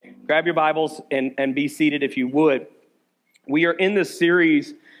Grab your Bibles and be seated if you would. We are in this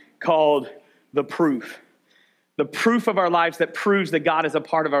series called The Proof. The proof of our lives that proves that God is a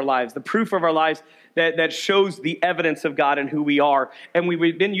part of our lives. The proof of our lives that shows the evidence of God and who we are. And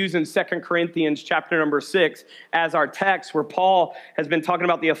we've been using 2 Corinthians chapter number 6 as our text, where Paul has been talking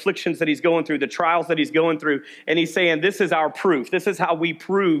about the afflictions that he's going through, the trials that he's going through. And he's saying, this is our proof. This is how we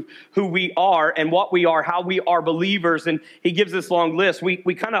prove who we are and what we are, how we are believers. And he gives this long list. We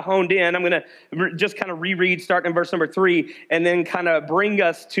kind of honed in. I'm going to just kind of reread starting in verse number 3 and then kind of bring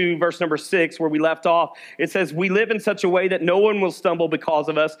us to verse number 6 where we left off. It says, we live in such a way that no one will stumble because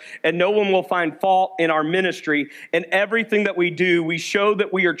of us and no one will find fault in our ministry. In everything that we do, we show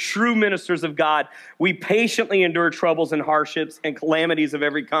that we are true ministers of God. We patiently endure troubles and hardships and calamities of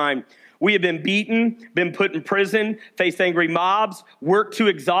every kind. We have been beaten, been put in prison, faced angry mobs, worked to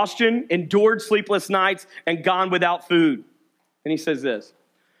exhaustion, endured sleepless nights, and gone without food. And he says this,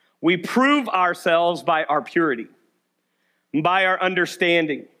 we prove ourselves by our purity, by our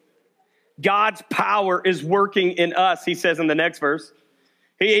understanding. God's power is working in us, he says in the next verse.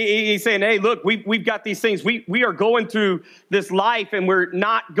 He's saying, hey, look, we've got these things. We are going through this life, and we're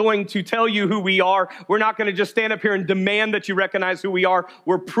not going to tell you who we are. We're not going to just stand up here and demand that you recognize who we are.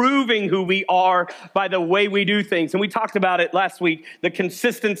 We're proving who we are by the way we do things. And we talked about it last week, the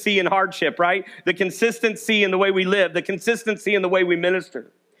consistency in hardship, right? The consistency in the way we live, the consistency in the way we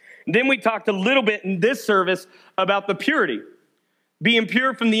minister. And then we talked a little bit in this service about the purity. Being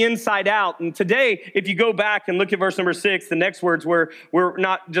pure from the inside out. And today, if you go back and look at verse number 6, the next words we're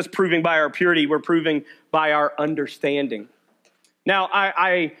not just proving by our purity, we're proving by our understanding. Now,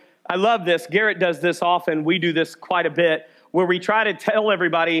 I love this. Garrett does this often. We do this quite a bit, where we try to tell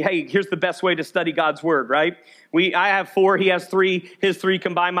everybody, hey, here's the best way to study God's word, right? I have 4, he has 3, his 3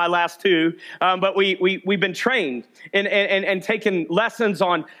 combine my last 2. But we've been trained and taken lessons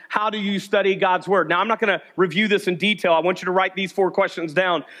on how do you study God's word. Now, I'm not going to review this in detail. I want you to write these 4 questions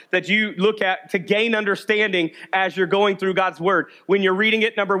down that you look at to gain understanding as you're going through God's word. When you're reading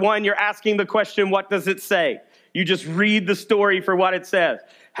it, number 1, you're asking the question, what does it say? You just read the story for what it says.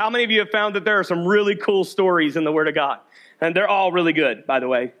 How many of you have found that there are some really cool stories in the word of God? And they're all really good, by the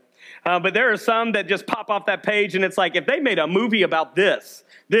way. But there are some that just pop off that page, and it's like, if they made a movie about this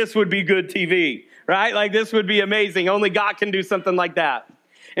would be good TV, right? Like, this would be amazing. Only God can do something like that.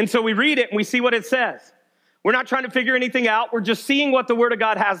 And so we read it, and we see what it says. We're not trying to figure anything out. We're just seeing what the Word of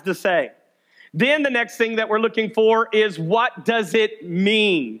God has to say. Then the next thing that we're looking for is, what does it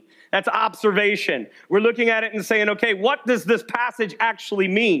mean? That's observation. We're looking at it and saying, okay, what does this passage actually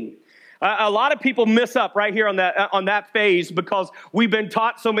mean? A lot of people miss up right here on that phase because we've been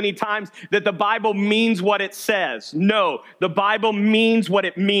taught so many times that the Bible means what it says. No, the Bible means what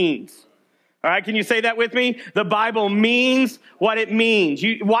it means. All right, can you say that with me? The Bible means what it means.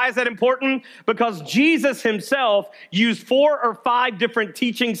 Why is that important? Because Jesus himself used 4 or 5 different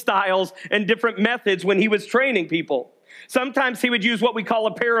teaching styles and different methods when he was training people. Sometimes he would use what we call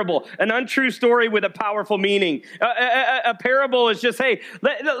a parable, an untrue story with a powerful meaning. A parable is just, hey,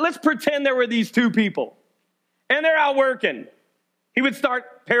 let's pretend there were these 2 people, and they're out working. He would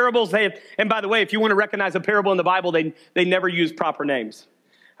start parables. And by the way, if you want to recognize a parable in the Bible, they never use proper names.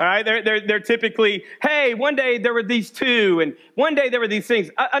 All right, they're typically, hey, one day there were these 2, and one day there were these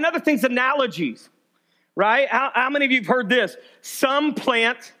things. Another thing's analogies, right? How many of you have heard this? Some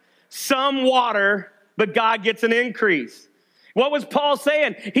plant, some water, but God gets an increase. What was Paul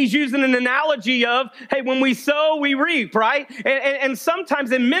saying? He's using an analogy of, hey, when we sow, we reap, right? And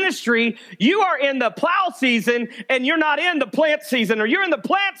sometimes in ministry, you are in the plow season and you're not in the plant season, or you're in the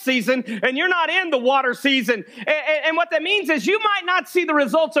plant season and you're not in the water season. And what that means is you might not see the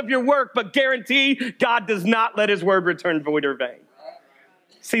results of your work, but guarantee God does not let his word return void or vain.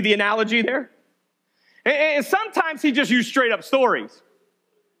 See the analogy there? And sometimes he just used straight up stories.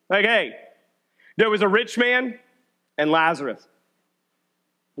 Like, hey, there was a rich man and Lazarus.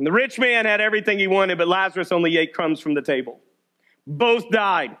 And the rich man had everything he wanted, but Lazarus only ate crumbs from the table. Both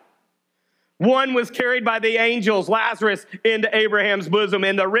died. One was carried by the angels, Lazarus, into Abraham's bosom,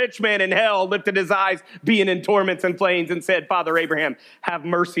 and the rich man in hell lifted his eyes, being in torments and flames, and said, Father Abraham, have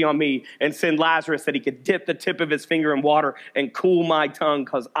mercy on me, and send Lazarus that he could dip the tip of his finger in water and cool my tongue,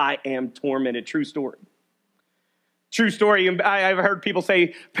 because I am tormented. True story. True story. I've heard people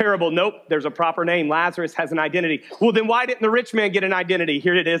say parable. Nope, there's a proper name. Lazarus has an identity. Well, then why didn't the rich man get an identity?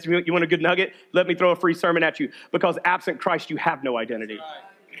 Here it is. You want a good nugget? Let me throw a free sermon at you. Because absent Christ, you have no identity.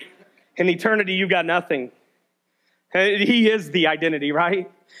 In eternity, you got nothing. He is the identity, right?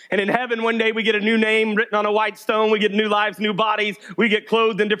 And in heaven, one day we get a new name written on a white stone. We get new lives, new bodies. We get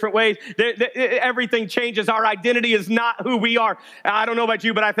clothed in different ways. Everything changes. Our identity is not who we are. I don't know about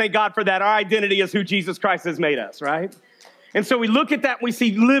you, but I thank God for that. Our identity is who Jesus Christ has made us, right? And so we look at that and we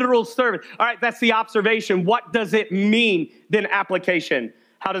see literal service. All right, that's the observation. What does it mean? Then application.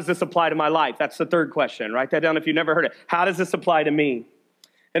 How does this apply to my life? That's the third question. Write that down if you've never heard it. How does this apply to me?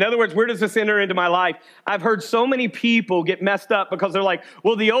 In other words, where does this enter into my life? I've heard so many people get messed up because they're like,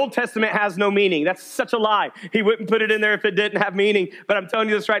 well, the Old Testament has no meaning. That's such a lie. He wouldn't put it in there if it didn't have meaning. But I'm telling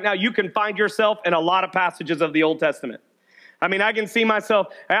you this right now, you can find yourself in a lot of passages of the Old Testament. I mean, I can see myself.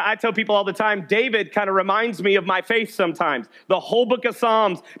 I tell people all the time, David kind of reminds me of my faith sometimes. The whole book of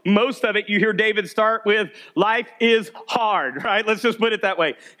Psalms, most of it, you hear David start with, life is hard, right? Let's just put it that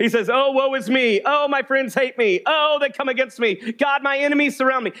way. He says, oh, woe is me. Oh, my friends hate me. Oh, they come against me. God, my enemies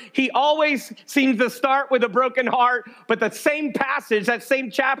surround me. He always seems to start with a broken heart, but the same passage, that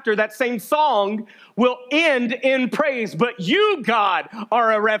same chapter, that same song will end in praise. But you, God,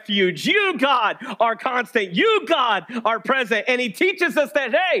 are a refuge. You, God, are constant. You, God, are present. And he teaches us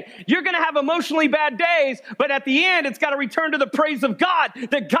that, hey, you're going to have emotionally bad days, but at the end, it's got to return to the praise of God,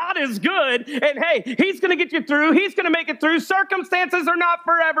 that God is good. And hey, he's going to get you through. He's going to make it through. Circumstances are not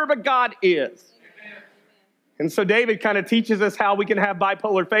forever, but God is. Amen. And so David kind of teaches us how we can have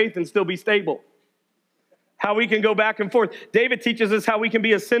bipolar faith and still be stable. How we can go back and forth. David teaches us how we can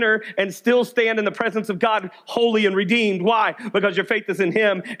be a sinner and still stand in the presence of God, holy and redeemed. Why? Because your faith is in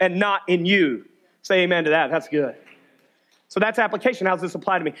him and not in you. Say amen to that. That's good. So that's application. How does this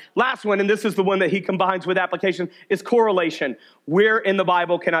apply to me? Last one, and this is the one that he combines with application, is correlation. Where in the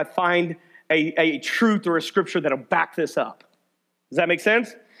Bible can I find a truth or a scripture that'll back this up? Does that make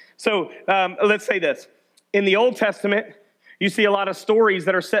sense? So let's say this. In the Old Testament, you see a lot of stories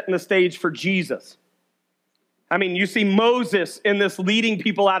that are setting the stage for Jesus. I mean, you see Moses in this leading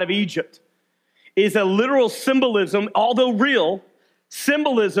people out of Egypt is a literal symbolism, although real,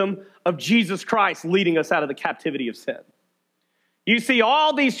 symbolism of Jesus Christ leading us out of the captivity of sin. You see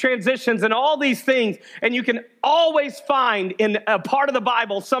all these transitions and all these things, and you can always find in a part of the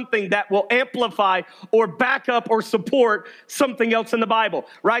Bible something that will amplify or back up or support something else in the Bible.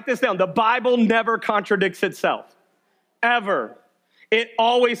 Write this down. The Bible never contradicts itself, ever. It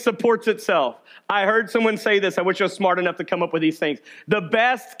always supports itself. I heard someone say this. I wish I was smart enough to come up with these things. The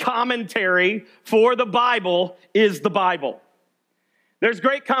best commentary for the Bible is the Bible. There's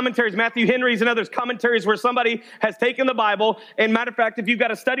great commentaries, Matthew Henry's and others, commentaries where somebody has taken the Bible. And matter of fact, if you've got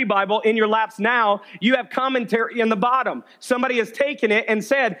a study Bible in your laps now, you have commentary in the bottom. Somebody has taken it and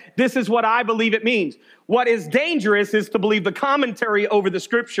said, this is what I believe it means. What is dangerous is to believe the commentary over the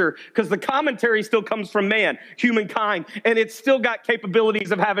scripture, because the commentary still comes from man, humankind, and it's still got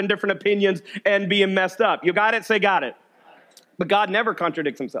capabilities of having different opinions and being messed up. You got it? Say got it. But God never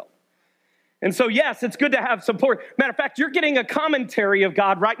contradicts himself. And so, yes, it's good to have support. Matter of fact, you're getting a commentary of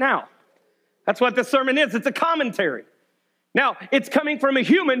God right now. That's what this sermon is. It's a commentary. Now, it's coming from a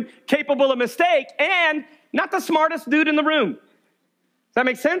human capable of mistake and not the smartest dude in the room. Does that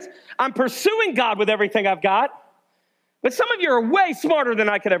make sense? I'm pursuing God with everything I've got, but some of you are way smarter than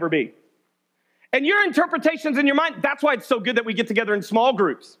I could ever be. And your interpretations in your mind, that's why it's so good that we get together in small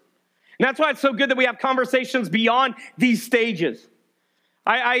groups. And that's why it's so good that we have conversations beyond these stages.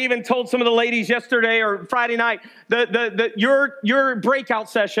 I even told some of the ladies yesterday or Friday night that your breakout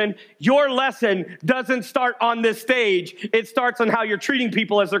session, your lesson doesn't start on this stage. It starts on how you're treating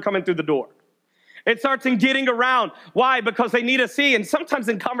people as they're coming through the door. It starts in getting around. Why? Because they need to see. And sometimes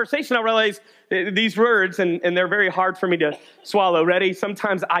in conversation, I realize these words, and they're very hard for me to swallow. Ready?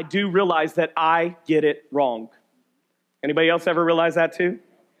 Sometimes I do realize that I get it wrong. Anybody else ever realize that too?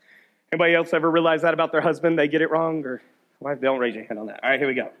 Anybody else ever realize that about their husband? They get it wrong? Or wife? Don't raise your hand on that. All right, here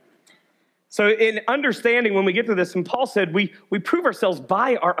we go. So in understanding, when we get to this, and Paul said, we prove ourselves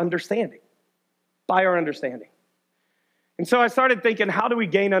by our understanding. By our understanding. And so I started thinking, how do we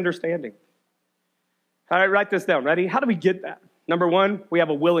gain understanding? All right, write this down. Ready? How do we get that? Number one, we have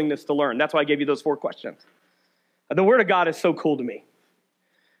a willingness to learn. That's why I gave you those 4 questions. The Word of God is so cool to me.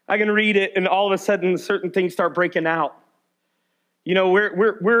 I can read it, and all of a sudden, certain things start breaking out. You know,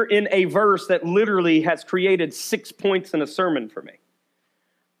 we're in a verse that literally has created 6 points in a sermon for me.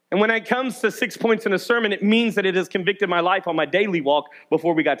 And when it comes to 6 points in a sermon, it means that it has convicted my life on my daily walk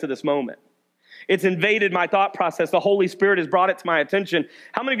before we got to this moment. It's invaded my thought process. The Holy Spirit has brought it to my attention.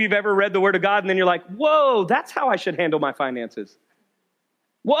 How many of you have ever read the Word of God and then you're like, whoa, that's how I should handle my finances?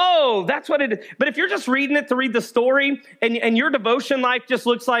 Whoa, that's what it is. But if you're just reading it to read the story and your devotion life just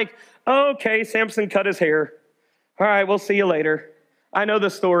looks like, okay, Samson cut his hair. All right, we'll see you later. I know the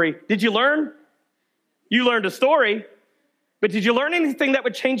story. Did you learn? You learned a story, but did you learn anything that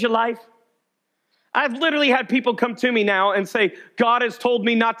would change your life? I've literally had people come to me now and say, God has told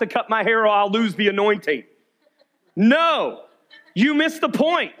me not to cut my hair or I'll lose the anointing. No, you missed the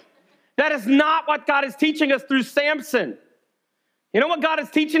point. That is not what God is teaching us through Samson. You know what God is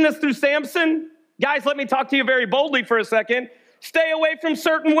teaching us through Samson? Guys, let me talk to you very boldly for a second. Stay away from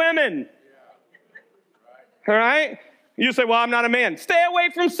certain women. All right? You say, well, I'm not a man. Stay away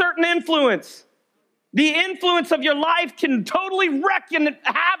from certain influence. The influence of your life can totally wreak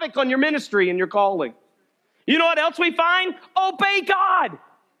havoc on your ministry and your calling. You know what else we find? Obey God.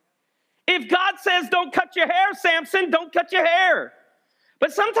 If God says don't cut your hair, Samson, don't cut your hair.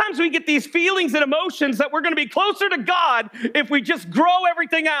 But sometimes we get these feelings and emotions that we're going to be closer to God if we just grow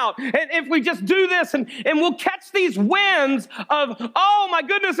everything out. And if we just do this, and we'll catch these winds of, oh my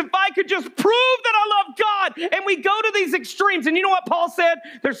goodness, if I could just prove that I love God. And we go to these extremes. And you know what Paul said?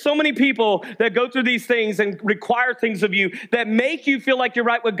 There's so many people that go through these things and require things of you that make you feel like you're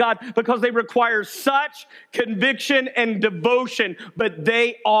right with God because they require such conviction and devotion, but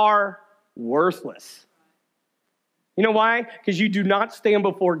they are worthless. You know why? Because you do not stand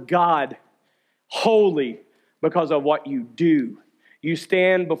before God holy because of what you do. You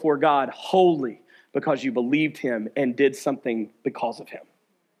stand before God holy because you believed him and did something because of him.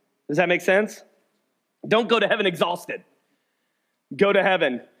 Does that make sense? Don't go to heaven exhausted. Go to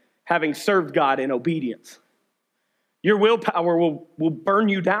heaven having served God in obedience. Your willpower will burn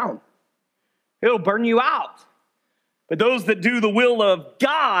you down. It'll burn you out. But those that do the will of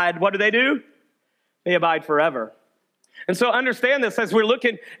God, what do? They abide forever. And so understand this as we're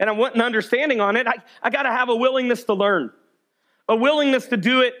looking, and I want an understanding on it. I got to have a willingness to learn, a willingness to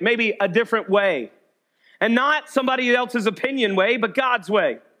do it maybe a different way, and not somebody else's opinion way, but God's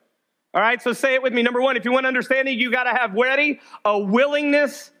way. All right, so say it with me. Number one, if you want understanding, you got to have a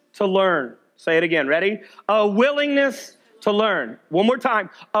willingness to learn. Say it again. Ready? A willingness to learn. One more time.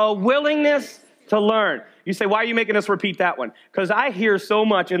 A willingness to learn. You say, why are you making us repeat that one? Because I hear so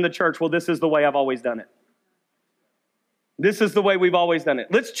much in the church, well, this is the way I've always done it. This is the way we've always done it.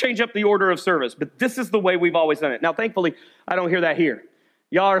 Let's change up the order of service, but this is the way we've always done it. Now, thankfully, I don't hear that here.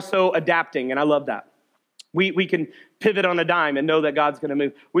 Y'all are so adapting, and I love that. We can pivot on a dime and know that God's going to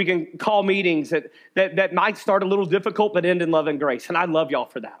move. We can call meetings that might start a little difficult, but end in love and grace, and I love y'all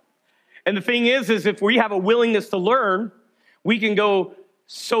for that. And the thing is if we have a willingness to learn, we can go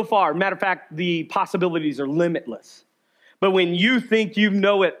so far. Matter of fact, the possibilities are limitless. But when you think you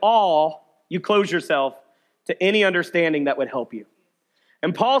know it all, you close yourself to any understanding that would help you.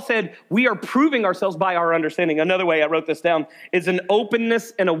 And Paul said, we are proving ourselves by our understanding. Another way I wrote this down is an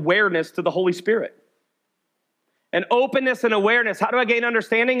openness and awareness to the Holy Spirit. An openness and awareness. How do I gain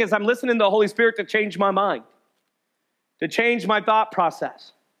understanding? As I'm listening to the Holy Spirit to change my mind, to change my thought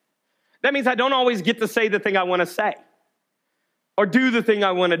process. That means I don't always get to say the thing I want to say or do the thing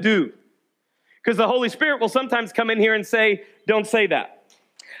I want to do. Because the Holy Spirit will sometimes come in here and say, don't say that.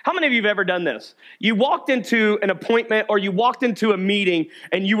 How many of you have ever done this? You walked into an appointment or you walked into a meeting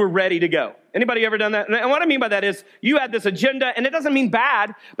and you were ready to go. Anybody ever done that? And what I mean by that is you had this agenda, and it doesn't mean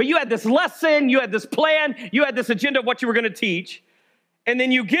bad, but you had this lesson, you had this plan, you had this agenda of what you were going to teach. And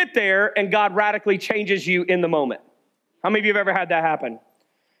then you get there and God radically changes you in the moment. How many of you have ever had that happen?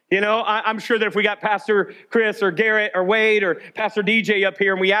 You know, I'm sure that if we got Pastor Chris or Garrett or Wade or Pastor DJ up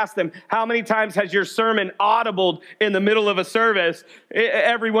here and we asked them, how many times has your sermon audibled in the middle of a service?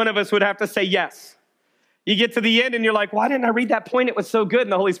 Every one of us would have to say yes. You get to the end and you're like, why didn't I read that point? It was so good.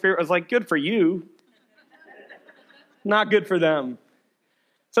 And the Holy Spirit was like, good for you. Not good for them.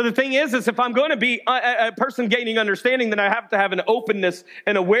 So the thing is if I'm going to be a person gaining understanding, then I have to have an openness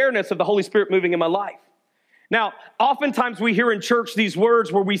and awareness of the Holy Spirit moving in my life. Now, oftentimes we hear in church these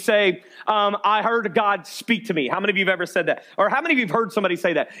words where we say, I heard God speak to me. How many of you have ever said that? Or how many of you have heard somebody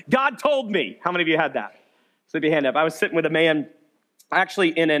say that? God told me. How many of you had that? Slip your hand up. I was sitting with a man actually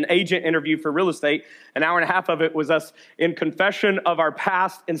in an agent interview for real estate. An hour and a half of it was us in confession of our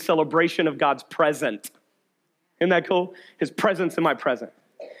past and celebration of God's present. Isn't that cool? His presence in my present.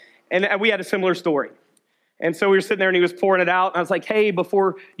 And we had a similar story. And so we were sitting there and he was pouring it out. And I was like, hey,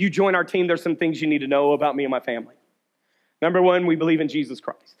 before you join our team, there's some things you need to know about me and my family. Number one, we believe in Jesus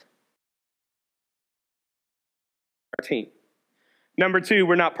Christ. Our team. Number two,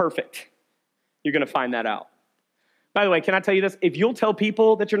 we're not perfect. You're going to find that out. By the way, can I tell you this? If you'll tell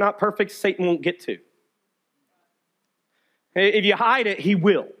people that you're not perfect, Satan won't get to. If you hide it, he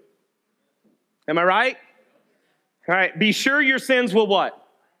will. Am I right? All right. Be sure your sins will what?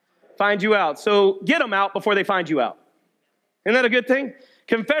 Find you out. So get them out before they find you out. Isn't that a good thing?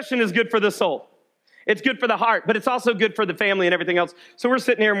 Confession is good for the soul. It's good for the heart, but it's also good for the family and everything else. So we're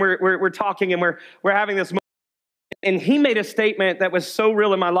sitting here and we're talking and we're having this moment. And he made a statement that was so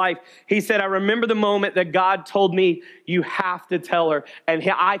real in my life. He said, I remember the moment that God told me, you have to tell her. And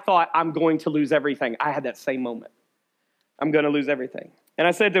I thought, I'm going to lose everything. I had that same moment. I'm going to lose everything. And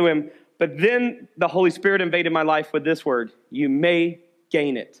I said to him, but then the Holy Spirit invaded my life with this word, you may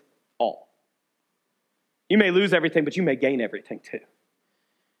gain it all. You may lose everything, but you may gain everything too.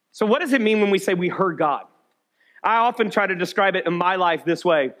 So what does it mean when we say we heard God? I often try to describe it in my life this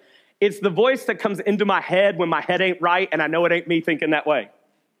way. It's the voice that comes into my head when my head ain't right, and I know it ain't me thinking that way.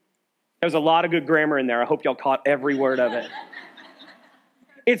 There's a lot of good grammar in there. I hope y'all caught every word of it.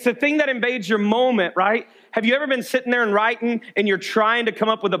 It's the thing that invades your moment, right? Have you ever been sitting there and writing and you're trying to come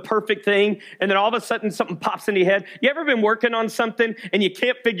up with a perfect thing and then all of a sudden something pops into your head? You ever been working on something and you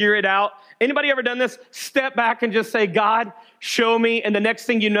can't figure it out? Anybody ever done this? Step back and just say, God, show me. And the next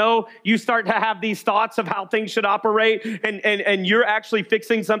thing you know, you start to have these thoughts of how things should operate and you're actually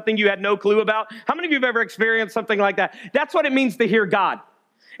fixing something you had no clue about. How many of you have ever experienced something like that? That's what it means to hear God.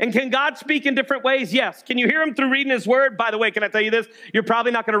 And can God speak in different ways? Yes. Can you hear him through reading his word? By the way, can I tell you this? You're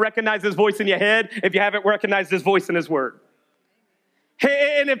probably not going to recognize his voice in your head if you haven't recognized his voice in his word.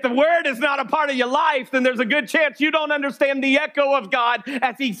 And if the word is not a part of your life, then there's a good chance you don't understand the echo of God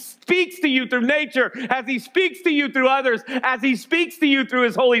as he speaks to you through nature, as he speaks to you through others, as he speaks to you through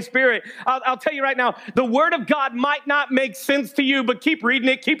his Holy Spirit. I'll tell you right now, the word of God might not make sense to you, but keep reading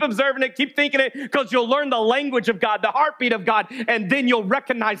it, keep observing it, keep thinking it, because you'll learn the language of God, the heartbeat of God, and then you'll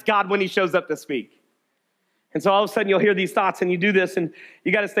recognize God when he shows up to speak. And so all of a sudden you'll hear these thoughts and you do this and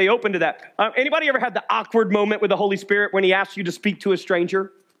you got to stay open to that. Anybody ever had the awkward moment with the Holy Spirit when he asks you to speak to a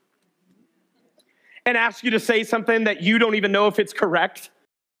stranger? And asks you to say something that you don't even know if it's correct?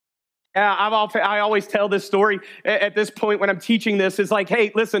 I always tell this story at this point when I'm teaching this. It's like,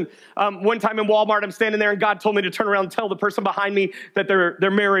 hey, listen, one time in Walmart, I'm standing there and God told me to turn around and tell the person behind me that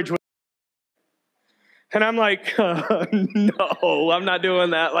their marriage was. And I'm like, no, I'm not doing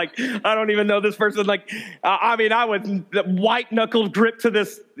that. Like, I don't even know this person. Like, I was white-knuckled gripped to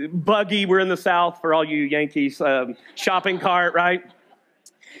this buggy. We're in the South for all you Yankees, shopping cart, right?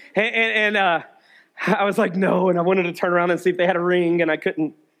 And I was like, no. And I wanted to turn around and see if they had a ring, and I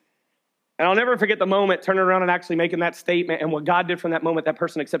couldn't. And I'll never forget the moment, turning around and actually making that statement. And what God did from that moment, that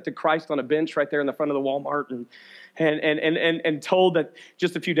person accepted Christ on a bench right there in the front of the Walmart and told that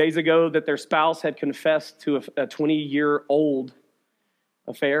just a few days ago that their spouse had confessed to a 20-year-old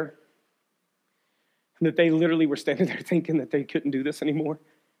affair. And that they literally were standing there thinking that they couldn't do this anymore.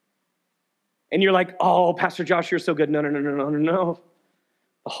 And you're like, oh, Pastor Josh, you're so good. No.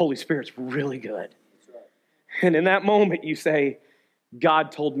 The Holy Spirit's really good. And in that moment, you say,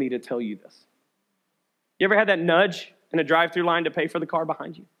 God told me to tell you this. You ever had that nudge in a drive-through line to pay for the car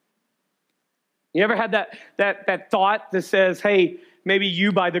behind you? You ever had that thought that says, hey, maybe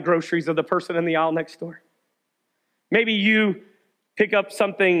you buy the groceries of the person in the aisle next door? Maybe you pick up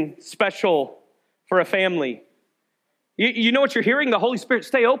something special for a family. You know what you're hearing? The Holy Spirit,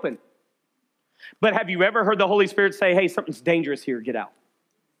 stay open. But have you ever heard the Holy Spirit say, hey, something's dangerous here, get out?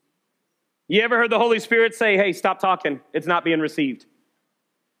 You ever heard the Holy Spirit say, hey, stop talking, it's not being received?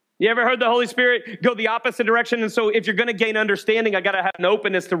 You ever heard the Holy Spirit go the opposite direction? And so if you're going to gain understanding, I got to have an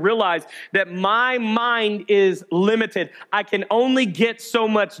openness to realize that my mind is limited. I can only get so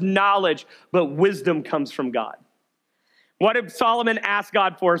much knowledge, but wisdom comes from God. What did Solomon ask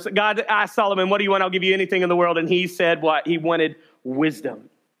God for? So God asked Solomon, what do you want? I'll give you anything in the world. And he said what? He wanted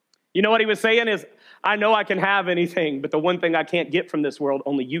wisdom. You know what he was saying is, I know I can have anything, but the one thing I can't get from this world,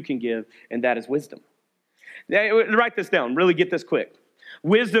 only you can give, and that is wisdom. Write this down. Really get this quick.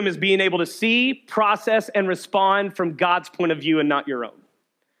 Wisdom is being able to see, process, and respond from God's point of view and not your own.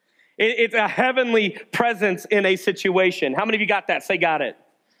 It's a heavenly presence in a situation. How many of you got that? Say got it.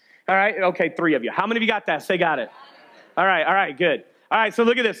 All right. Okay, 3 of you. How many of you got that? Say got it. All right, good. All right, so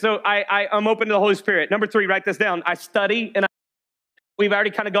look at this. So I'm open to the Holy Spirit. Number 3, write this down. I study and we've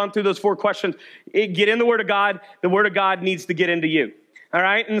already kind of gone through those 4 questions. Get in the Word of God. The Word of God needs to get into you. All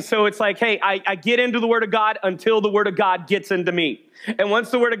right. And so it's like, hey, I get into the Word of God until the Word of God gets into me. And once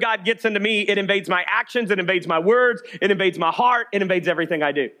the Word of God gets into me, it invades my actions, it invades my words, it invades my heart, it invades everything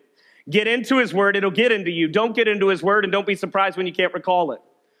I do. Get into His Word, it'll get into you. Don't get into His Word and don't be surprised when you can't recall it.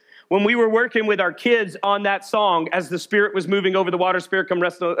 When we were working with our kids on that song, as the Spirit was moving over the water, Spirit come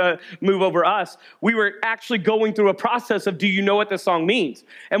move over us, we were actually going through a process of, do you know what this song means?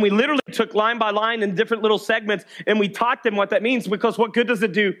 And we literally took line by line in different little segments, and we taught them what that means, because what good does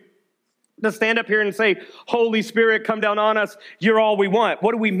it do to stand up here and say, Holy Spirit, come down on us, you're all we want?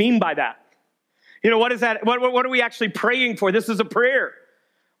 What do we mean by that? You know, what is that? What are we actually praying for? This is a prayer.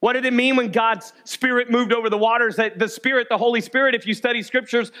 What did it mean when God's Spirit moved over the waters? That the Spirit, the Holy Spirit, if you study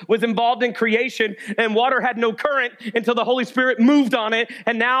scriptures, was involved in creation, and water had no current until the Holy Spirit moved on it.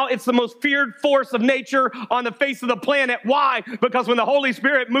 And now it's the most feared force of nature on the face of the planet. Why? Because when the Holy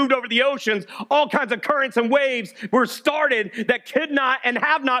Spirit moved over the oceans, all kinds of currents and waves were started that could not and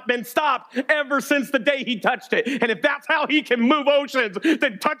have not been stopped ever since the day he touched it. And if that's how he can move oceans,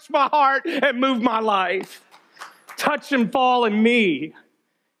 then touch my heart and move my life. Touch and fall in me.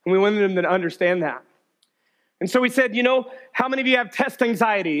 And we wanted them to understand that. And so we said, how many of you have test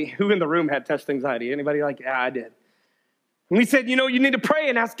anxiety? Who in the room had test anxiety? Anybody like, yeah, I did. And we said, you need to pray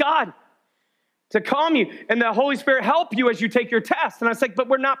and ask God to calm you and the Holy Spirit help you as you take your test. And I said, but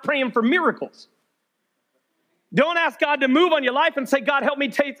we're not praying for miracles. Don't ask God to move on your life and say, God, help me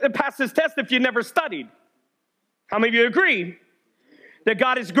pass this test if you never studied. How many of you agree that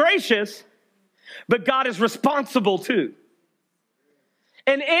God is gracious, but God is responsible too?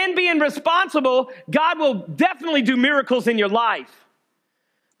 And in being responsible, God will definitely do miracles in your life.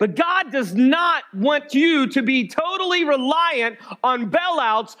 But God does not want you to be totally reliant on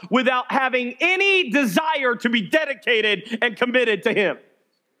bailouts without having any desire to be dedicated and committed to Him.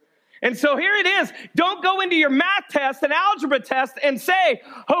 And so here it is. Don't go into your math test and algebra test and say,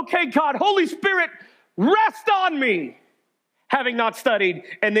 okay, God, Holy Spirit, rest on me, having not studied,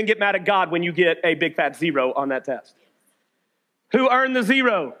 and then get mad at God when you get a big fat 0 on that test. Who earned the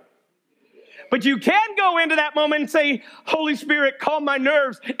 0? But you can go into that moment and say, Holy Spirit, calm my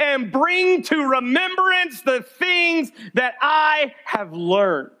nerves and bring to remembrance the things that I have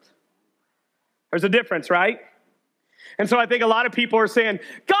learned. There's a difference, right? And so I think a lot of people are saying,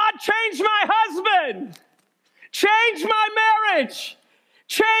 God, change my husband, change my marriage,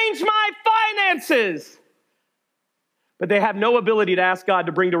 change my finances. But they have no ability to ask God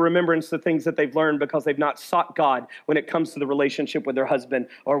to bring to remembrance the things that they've learned because they've not sought God when it comes to the relationship with their husband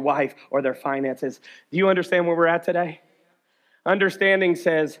or wife or their finances. Do you understand where we're at today? Understanding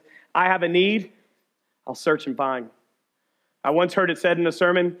says, I have a need, I'll search and find. I once heard it said in a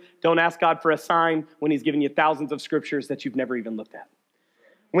sermon, don't ask God for a sign when He's given you thousands of scriptures that you've never even looked at.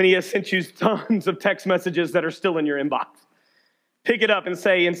 When He has sent you tons of text messages that are still in your inbox. Pick it up and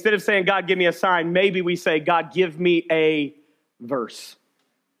say, instead of saying, God, give me a sign, maybe we say, God, give me a verse.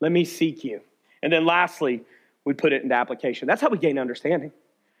 Let me seek you. And then lastly, we put it into application. That's how we gain understanding.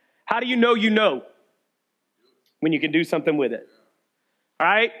 How do you know? When you can do something with it. All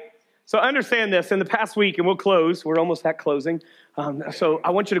right? So understand this. In the past week, and we'll close. We're almost at closing. So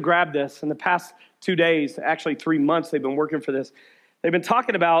I want you to grab this. In the past 2 days, actually 3 months, they've been working for this. They've been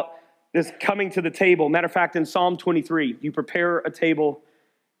talking about this coming to the table. Matter of fact, in Psalm 23, you prepare a table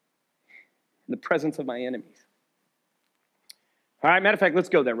in the presence of my enemies. All right, matter of fact, let's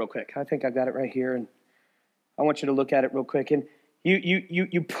go there real quick. I think I've got it right here, and I want you to look at it real quick. And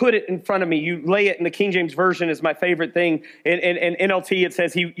you put it in front of me. You lay it in the King James Version is my favorite thing. In NLT, it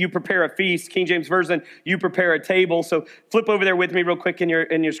says you prepare a feast. King James Version, you prepare a table. So flip over there with me real quick in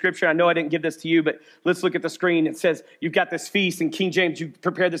your scripture. I know I didn't give this to you, but let's look at the screen. It says you've got this feast. In King James, you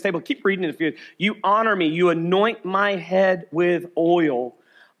prepare this table. Keep reading it. If you honor me, you anoint my head with oil.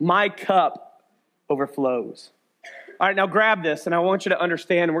 My cup overflows. All right, now grab this, and I want you to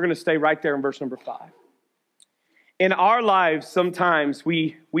understand, and we're going to stay right there in verse number 5. In our lives, sometimes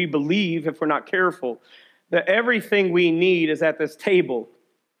we believe, if we're not careful, that everything we need is at this table.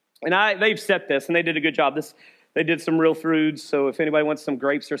 And they've set this, and they did a good job. They did some real foods, so if anybody wants some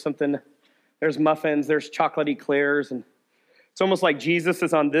grapes or something, there's muffins, there's chocolate eclairs, and it's almost like Jesus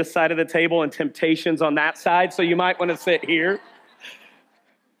is on this side of the table and temptation's on that side, so you might want to sit here.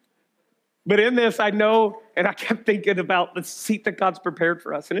 But in this, I know, and I kept thinking about the seat that God's prepared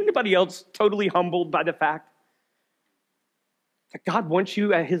for us. And anybody else totally humbled by the fact that God wants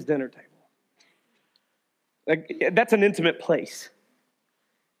you at His dinner table? Like, that's an intimate place.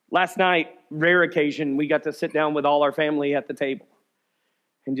 Last night, rare occasion, we got to sit down with all our family at the table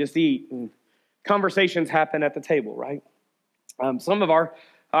and just eat. And conversations happen at the table, right? Some of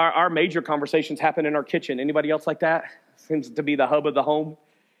our major conversations happen in our kitchen. Anybody else like that? Seems to be the hub of the home.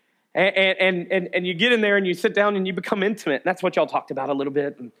 And you get in there and you sit down and you become intimate. That's what y'all talked about a little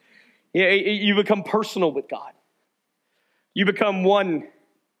bit. And you become personal with God. You become one.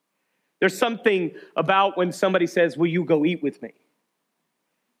 There's something about when somebody says, will you go eat with me?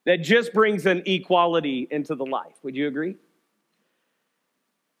 That just brings an equality into the life. Would you agree?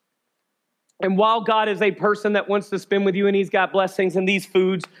 And while God is a person that wants to spend with you and He's got blessings and these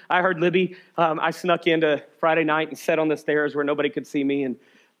foods, I heard Libby, I snuck into Friday night and sat on the stairs where nobody could see me and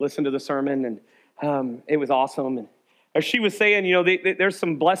listened to the sermon, and it was awesome. And as she was saying, there's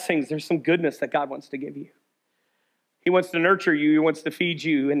some blessings, there's some goodness that God wants to give you. He wants to nurture you. He wants to feed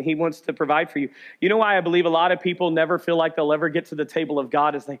you, and he wants to provide for you. You know why I believe a lot of people never feel like they'll ever get to the table of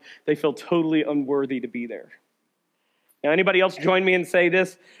God is they feel totally unworthy to be there. Now, anybody else join me and say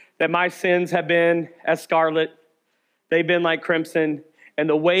this, that my sins have been as scarlet. They've been like crimson. And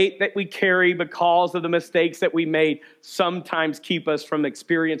the weight that we carry because of the mistakes that we made sometimes keep us from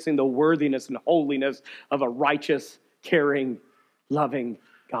experiencing the worthiness and holiness of a righteous, caring, loving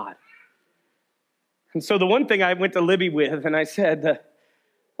God. And so the one thing I went to Libby with, and I said,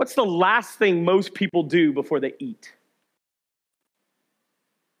 what's the last thing most people do before they eat?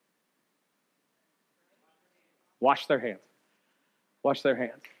 Wash their hands. Wash their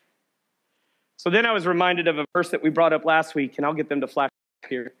hands. So then I was reminded of a verse that we brought up last week, and I'll get them to flash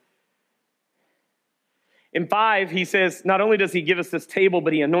here. In 5, he says, not only does he give us this table,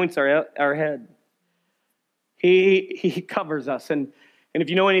 but he anoints our head. He covers us. And if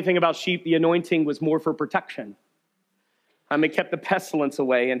you know anything about sheep, the anointing was more for protection. It kept the pestilence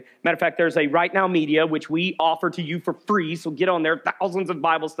away. And matter of fact, there's a Right Now Media, which we offer to you for free. So get on there, thousands of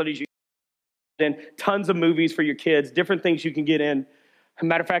Bible studies, and tons of movies for your kids, different things you can get in.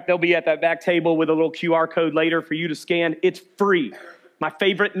 Matter of fact, they'll be at that back table with a little QR code later for you to scan. It's free. My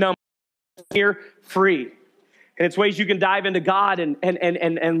favorite number here, free. And it's ways you can dive into God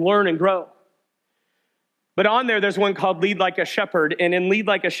and learn and grow. But on there's one called Lead Like a Shepherd. And in Lead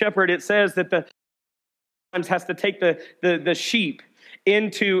Like a Shepherd, it says that the has to take the sheep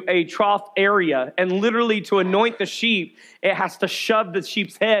into a trough area. And literally to anoint the sheep, it has to shove the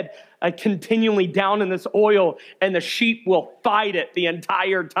sheep's head continually down in this oil. And the sheep will fight it the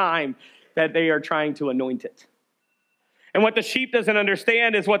entire time that they are trying to anoint it. And what the sheep doesn't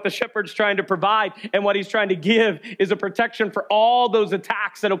understand is what the shepherd's trying to provide. And what he's trying to give is a protection for all those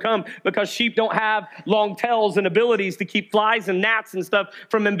attacks that'll come, because sheep don't have long tails and abilities to keep flies and gnats and stuff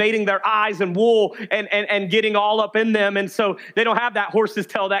from invading their eyes and wool and getting all up in them. And so they don't have that horse's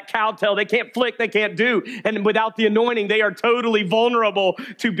tail, that cow tail. They can't flick, they can't do. And without the anointing, they are totally vulnerable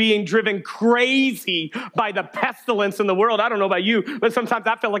to being driven crazy by the pestilence in the world. I don't know about you, but sometimes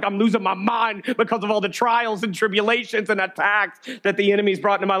I feel like I'm losing my mind because of all the trials and tribulations and attacks that the enemy's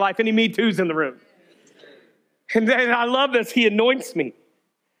brought into my life. Any Me Too's in the room? And then I love this. He anoints me.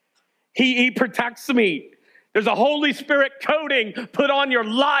 He protects me. There's a Holy Spirit coating put on your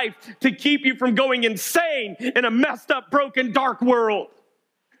life to keep you from going insane in a messed up, broken, dark world.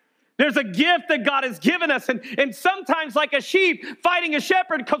 There's a gift that God has given us, and sometimes like a sheep fighting a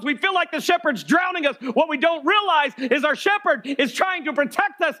shepherd because we feel like the shepherd's drowning us. What we don't realize is our shepherd is trying to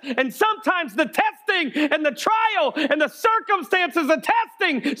protect us, and sometimes the testing and the trial and the circumstances of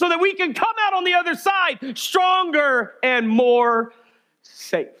testing so that we can come out on the other side stronger and more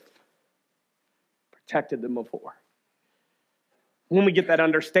safe, protected than before. When we get that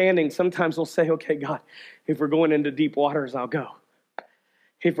understanding, sometimes we'll say, okay, God, if we're going into deep waters, I'll go.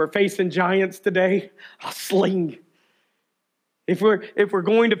 If we're facing giants today, I'll sling. If we're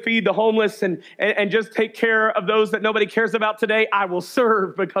going to feed the homeless and just take care of those that nobody cares about today, I will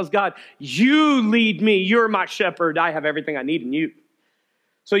serve, because God, you lead me. You're my shepherd. I have everything I need in you.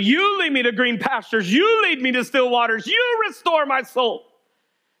 So you lead me to green pastures. You lead me to still waters. You restore my soul.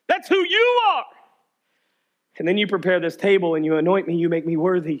 That's who you are. And then you prepare this table and you anoint me. You make me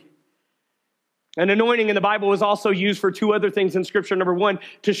worthy. An anointing in the Bible is also used for two other things in Scripture. Number one,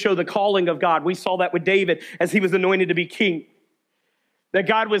 to show the calling of God. We saw that with David as he was anointed to be king. That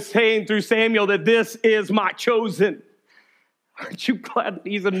God was saying through Samuel that this is my chosen. Aren't you glad that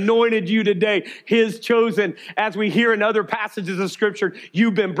he's anointed you today? His chosen. As we hear in other passages of Scripture,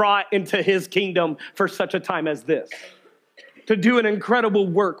 you've been brought into his kingdom for such a time as this. To do an incredible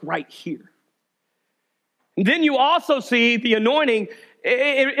work right here. And then you also see the anointing.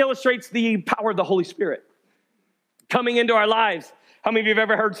 It illustrates the power of the Holy Spirit coming into our lives. How many of you have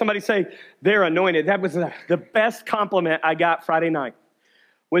ever heard somebody say they're anointed? That was the best compliment I got Friday night.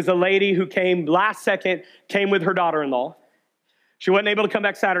 Was a lady who came last second, came with her daughter-in-law. She wasn't able to come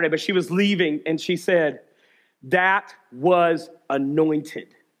back Saturday, but she was leaving, and she said, that was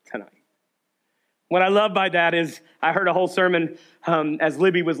anointed tonight. What I love by that is I heard a whole sermon as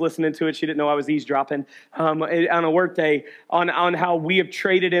Libby was listening to it. She didn't know I was eavesdropping on a work day on how we have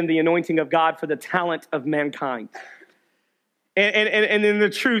traded in the anointing of God for the talent of mankind. And in the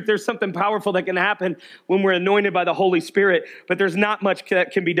truth, there's something powerful that can happen when we're anointed by the Holy Spirit, but there's not much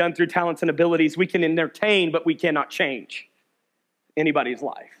that can be done through talents and abilities. We can entertain, but we cannot change anybody's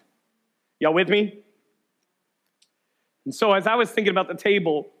life. Y'all with me? And so as I was thinking about the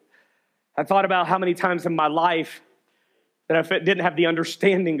table, I thought about how many times in my life that I didn't have the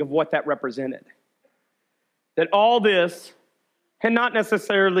understanding of what that represented. That all this had not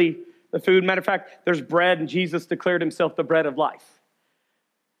necessarily the food. Matter of fact, there's bread, and Jesus declared himself the bread of life.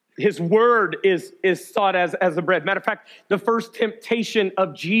 His word is sought as the bread. Matter of fact, the first temptation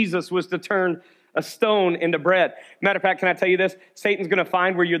of Jesus was to turn a stone into bread. Matter of fact, can I tell you this? Satan's going to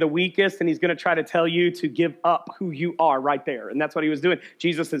find where you're the weakest, and he's going to try to tell you to give up who you are right there. And that's what he was doing.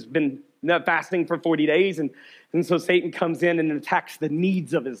 Jesus has been fasting for 40 days, and so Satan comes in and attacks the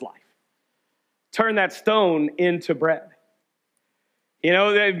needs of his life. Turn that stone into bread. You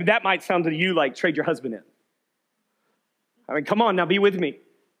know, that might sound to you like trade your husband in. I mean, come on, now be with me.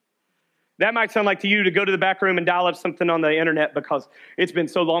 That might sound like to you to go to the back room and dial up something on the internet because it's been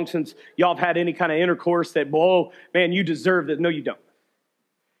so long since y'all have had any kind of intercourse that, whoa, man, you deserve it. No, you don't.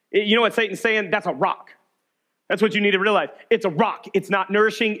 You know what Satan's saying? That's a rock. That's what you need to realize. It's a rock. It's not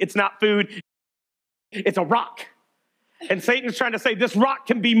nourishing. It's not food. It's a rock. And Satan's trying to say this rock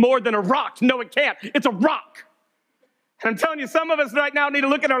can be more than a rock. No, it can't. It's a rock. And I'm telling you, some of us right now need to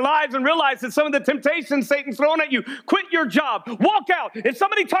look at our lives and realize that some of the temptations Satan's throwing at you, quit your job, walk out. If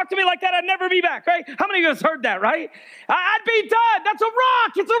somebody talked to me like that, I'd never be back, right? How many of us heard that, right? I'd be done. That's a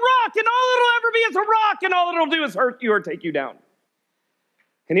rock. It's a rock. And all it'll ever be is a rock. And all it'll do is hurt you or take you down.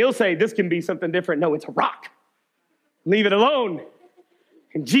 And he'll say, this can be something different. No, it's a rock. Leave it alone.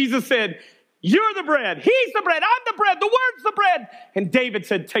 And Jesus said, you're the bread. He's the bread. I'm the bread. The word's the bread. And David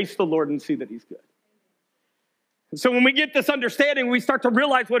said, taste the Lord and see that he's good. And so when we get this understanding, we start to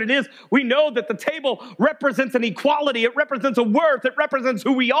realize what it is. We know that the table represents an equality. It represents a worth. It represents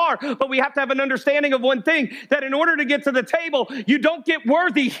who we are. But we have to have an understanding of one thing, that in order to get to the table, you don't get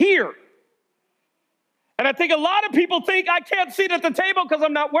worthy here. And I think a lot of people think I can't sit at the table because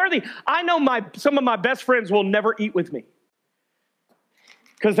I'm not worthy. I know some of my best friends will never eat with me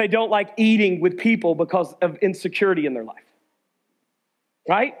because they don't like eating with people because of insecurity in their life.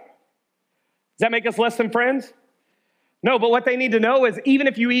 Right? Does that make us less than friends? No, but what they need to know is even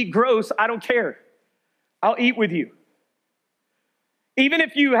if you eat gross, I don't care. I'll eat with you. Even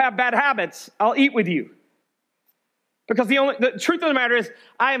if you have bad habits, I'll eat with you. Because the truth of the matter is,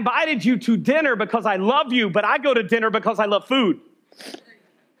 I invited you to dinner because I love you, but I go to dinner because I love food.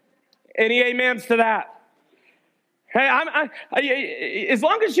 Any amens to that? Hey, as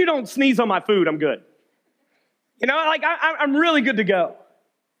long as you don't sneeze on my food, I'm good. You know, like I'm really good to go.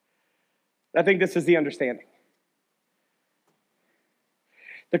 I think this is the understanding.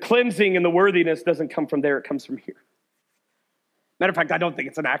 The cleansing and the worthiness doesn't come from there, it comes from here. Matter of fact, I don't think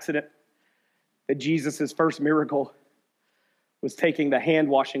it's an accident that Jesus' first miracle was taking the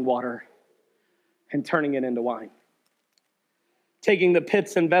hand-washing water and turning it into wine. Taking the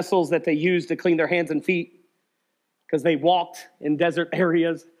pits and vessels that they used to clean their hands and feet, because they walked in desert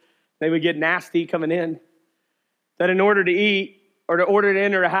areas, they would get nasty coming in. That in order to eat or to order to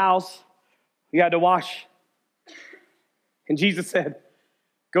enter a house, you had to wash. And Jesus said,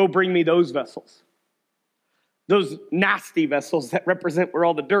 go bring me those vessels. Those nasty vessels that represent where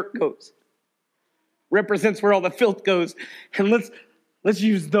all the dirt goes. Represents where all the filth goes. And let's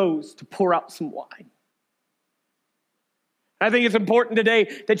use those to pour out some wine. I think it's important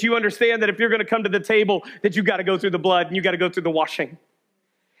today that you understand that if you're going to come to the table, that you've got to go through the blood and you've got to go through the washing.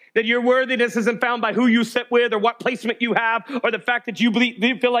 That your worthiness isn't found by who you sit with or what placement you have or the fact that you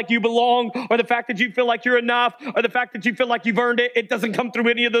feel like you belong or the fact that you feel like you're enough or the fact that you feel like you've earned it. It doesn't come through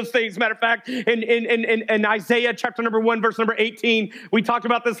any of those things. Matter of fact, in Isaiah chapter number 1, verse number 18, we talked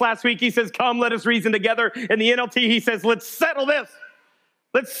about this last week. He says, come, let us reason together. In the NLT, he says, let's settle this.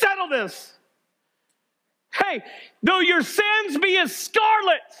 Let's settle this. Hey, though your sins be as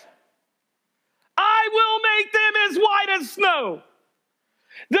scarlet, I will make them as white as snow.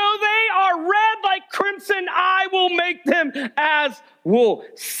 Though they are red like crimson, I will make them as wool.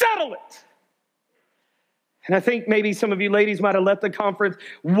 Settle it. And I think maybe some of you ladies might have left the conference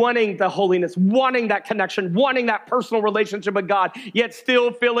wanting the holiness, wanting that connection, wanting that personal relationship with God, yet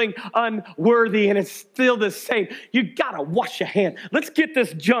still feeling unworthy, and it's still the same. You got to wash your hand. Let's get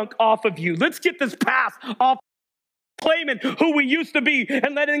this junk off of you. Let's get this past off. Claiming who we used to be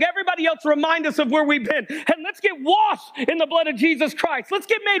and letting everybody else remind us of where we've been. And let's get washed in the blood of Jesus Christ. Let's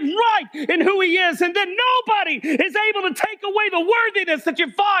get made right in who he is. And then nobody is able to take away the worthiness that you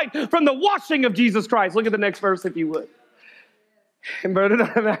find from the washing of Jesus Christ. Look at the next verse, if you would. In verse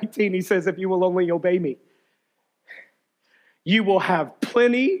 19, he says, if you will only obey me, you will have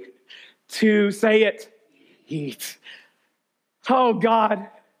plenty to, say it, eat. Oh God,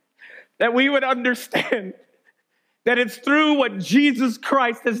 that we would understand that it's through what Jesus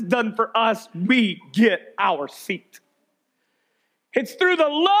Christ has done for us, we get our seat. It's through the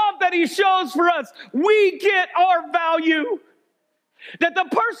love that he shows for us, we get our value. That the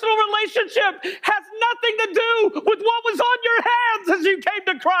personal relationship has nothing to do with what was on your hands as you came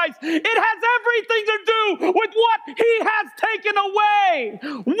to Christ. It has everything to do with what he has taken away.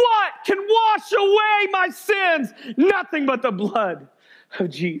 What can wash away my sins? Nothing but the blood of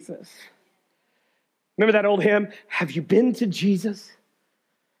Jesus. Remember that old hymn, have you been to Jesus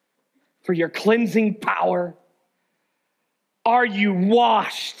for your cleansing power? Are you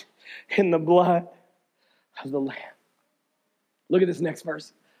washed in the blood of the Lamb? Look at this next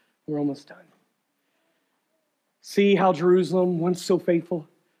verse. We're almost done. See how Jerusalem, once so faithful,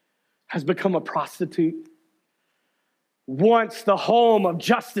 has become a prostitute. Once the home of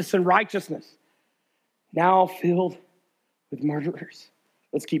justice and righteousness, now filled with murderers.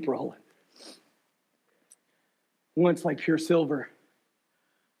 Let's keep rolling. Once like pure silver,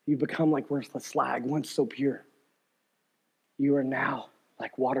 you become like worthless slag. Once so pure, you are now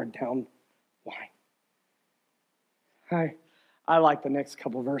like watered down wine. I like the next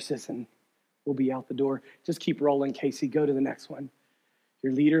couple verses and we'll be out the door. Just keep rolling, Casey. Go to the next one.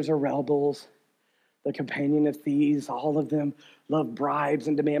 Your leaders are rebels, the companion of thieves. All of them love bribes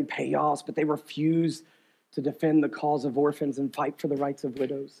and demand payoffs, but they refuse to defend the cause of orphans and fight for the rights of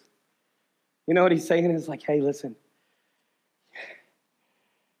widows. You know what he's saying is like, hey, listen,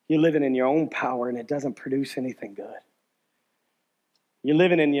 you're living in your own power and it doesn't produce anything good. You're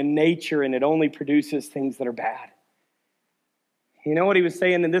living in your nature and it only produces things that are bad. You know what he was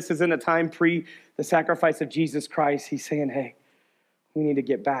saying? And this is in a time pre the sacrifice of Jesus Christ. He's saying, hey, we need to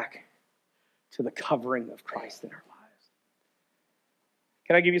get back to the covering of Christ in our lives.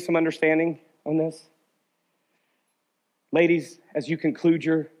 Can I give you some understanding on this? Ladies, as you conclude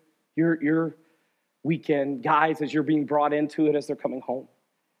your weekend, guys, as you're being brought into it as they're coming home,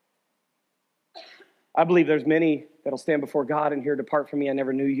 I believe there's many that'll stand before God and hear, depart from me, I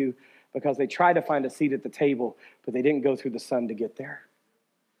never knew you, because they tried to find a seat at the table, but they didn't go through the sun to get there.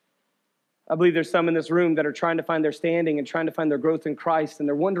 I believe there's some in this room that are trying to find their standing and trying to find their growth in Christ, and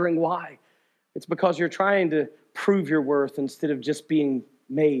they're wondering why. It's because you're trying to prove your worth instead of just being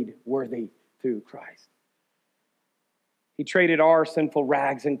made worthy through Christ. He traded our sinful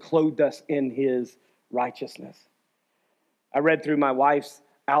rags and clothed us in his righteousness. I read through my wife's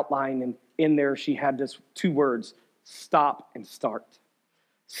outline, and in there she had this 2 words, stop and start.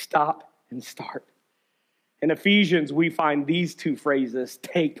 Stop and start. In Ephesians, we find these 2 phrases,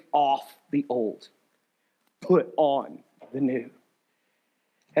 take off the old, put on the new.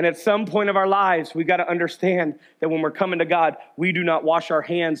 And at some point of our lives, we've got to understand that when we're coming to God, we do not wash our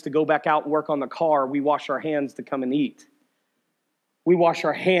hands to go back out and work on the car. We wash our hands to come and eat. We wash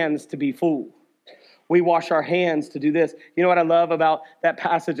our hands to be full. We wash our hands to do this. You know what I love about that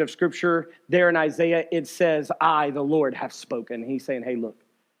passage of Scripture there in Isaiah? It says, I, the Lord, have spoken. He's saying, hey, look,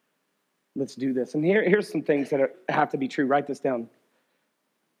 let's do this. And here's some things that have to be true. Write this down.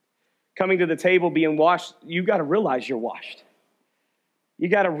 Coming to the table, being washed, you got to realize you're washed. You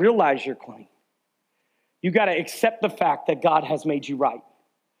got to realize you're clean. You got to accept the fact that God has made you right.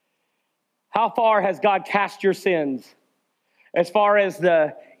 How far has God cast your sins? As far as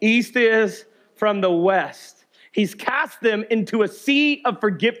the east is from the west. He's cast them into a sea of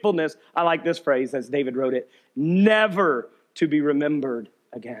forgetfulness. I like this phrase as David wrote it, never to be remembered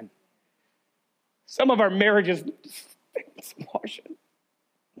again. Some of our marriages need some washing.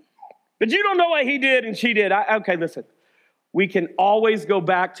 But you don't know what he did and she did. Okay, listen. We can always go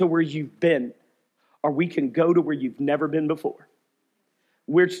back to where you've been, or we can go to where you've never been before.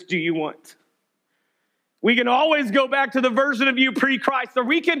 Which do you want? We can always go back to the version of you pre-Christ, or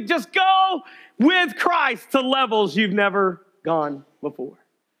we can just go with Christ to levels you've never gone before.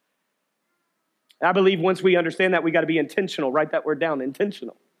 I believe once we understand that, we got to be intentional. Write that word down,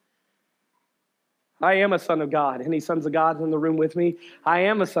 intentional. I am a son of God. Any sons of God in the room with me? I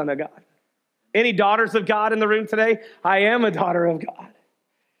am a son of God. Any daughters of God in the room today? I am a daughter of God.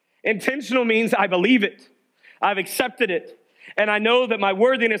 Intentional means I believe it. I've accepted it. And I know that my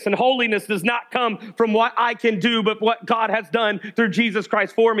worthiness and holiness does not come from what I can do, but what God has done through Jesus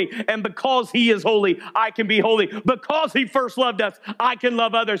Christ for me. And because he is holy, I can be holy. Because he first loved us, I can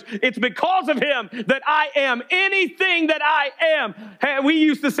love others. It's because of him that I am anything that I am. Hey, we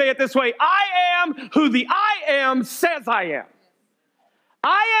used to say it this way, I am who the I am says I am.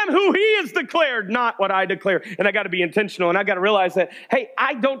 I am who he is declared, not what I declare. And I got to be intentional. And I got to realize that, hey,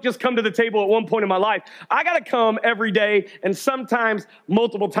 I don't just come to the table at one point in my life. I got to come every day and sometimes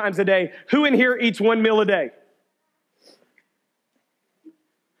multiple times a day. Who in here eats 1 meal a day?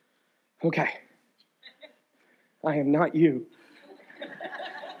 Okay. I am not you.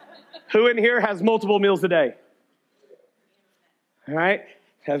 Who in here has multiple meals a day? All right.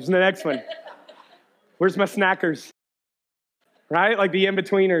 Here's the next one. Where's my snackers? right? Like the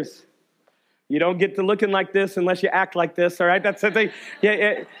in-betweeners. You don't get to looking like this unless you act like this, all right? That's the thing.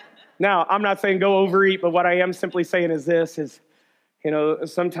 Yeah. Now, I'm not saying go overeat, but what I am simply saying is this,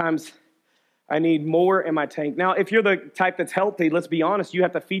 sometimes I need more in my tank. Now, if you're the type that's healthy, let's be honest, you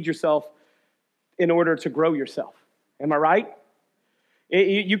have to feed yourself in order to grow yourself. Am I right?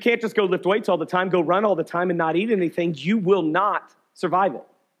 You can't just go lift weights all the time, go run all the time and not eat anything. You will not survive it.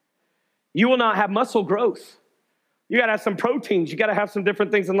 You will not have muscle growth. You got to have some proteins. You got to have some different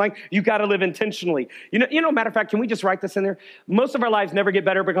things in life. You got to live intentionally. Matter of fact, can we just write this in there? Most of our lives never get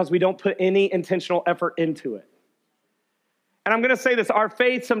better because we don't put any intentional effort into it. And I'm going to say this, our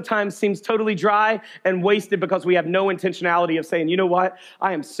faith sometimes seems totally dry and wasted because we have no intentionality of saying, you know what?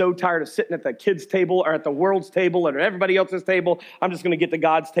 I am so tired of sitting at the kids' table or at the world's table or at everybody else's table. I'm just going to get to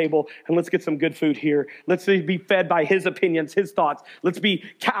God's table and let's get some good food here. Let's be fed by his opinions, his thoughts. Let's be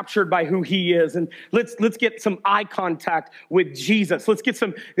captured by who he is. And let's get some eye contact with Jesus. Let's get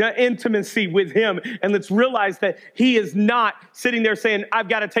some intimacy with him. And let's realize that he is not sitting there saying, I've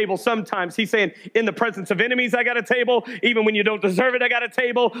got a table sometimes. He's saying, in the presence of enemies, I got a table. Even when you don't deserve it, I got a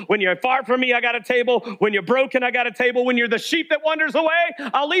table. When you're far from me, I got a table. When you're broken, I got a table. When you're the sheep that wanders away,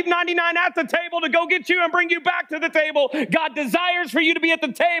 I'll leave 99 at the table to go get you and bring you back to the table. God desires for you to be at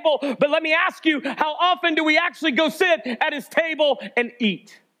the table. But let me ask you, how often do we actually go sit at his table and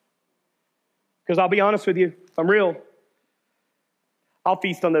eat? Because I'll be honest with you, if I'm real, I'll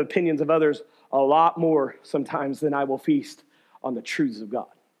feast on the opinions of others a lot more sometimes than I will feast on the truths of God.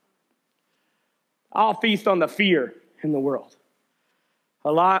 I'll feast on the fear in the world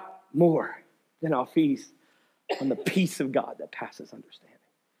a lot more than I'll feast on the peace of God that passes understanding.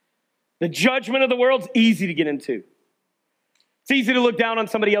 The judgment of the world's easy to get into. It's easy to look down on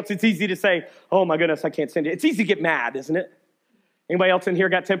somebody else. It's easy to say, oh my goodness, I can't stand it. It's easy to get mad, isn't it? Anybody else in here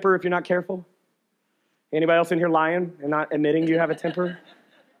got temper if you're not careful? Anybody else in here lying and not admitting you have a temper?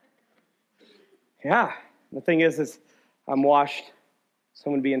 Yeah. The thing is I'm washed.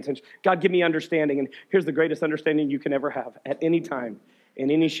 Someone be intentional. God, give me understanding. And here's the greatest understanding you can ever have at any time,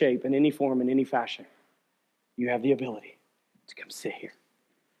 in any shape, in any form, in any fashion. You have the ability to come sit here.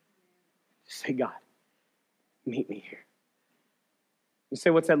 Just say, God, meet me here. You say,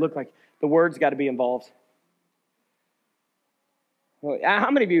 what's that look like? The word's got to be involved. Well, how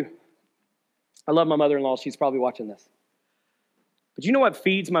many of you, I love my mother-in-law. She's probably watching this. But you know what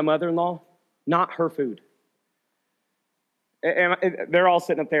feeds my mother-in-law? Not her food. And they're all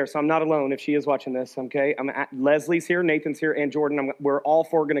sitting up there, so I'm not alone if she is watching this, okay? Leslie's here, Nathan's here, and Jordan. We're all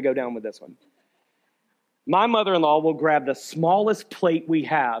four going to go down with this one. My mother-in-law will grab the smallest plate we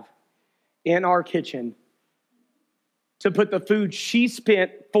have in our kitchen to put the food she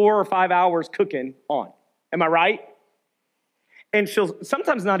spent 4 or 5 hours cooking on. Am I right? And she'll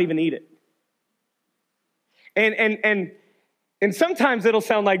sometimes not even eat it. And sometimes it'll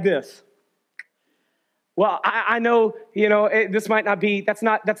sound like this. Well, I know, this might not be, that's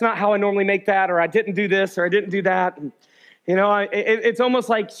not how I normally make that, or I didn't do this, or I didn't do that. And, it's almost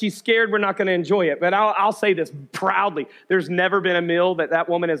like she's scared we're not going to enjoy it. But I'll say this proudly. There's never been a meal that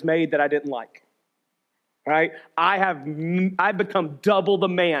woman has made that I didn't like. All right? I've become double the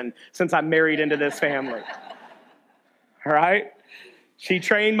man since I married into this family. All right? She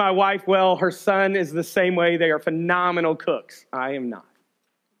trained my wife well. Her son is the same way. They are phenomenal cooks. I am not.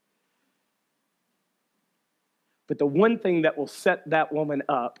 But the one thing that will set that woman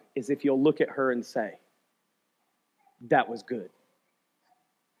up is if you'll look at her and say, that was good.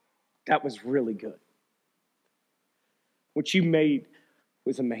 That was really good. What you made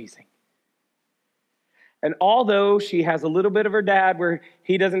was amazing. And although she has a little bit of her dad where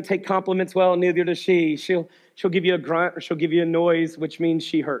he doesn't take compliments well, neither does she, she'll give you a grunt or she'll give you a noise, which means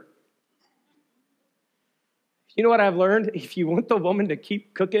she hurt. You know what I've learned? If you want the woman to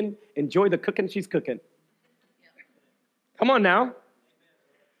keep cooking, enjoy the cooking she's cooking. Come on now.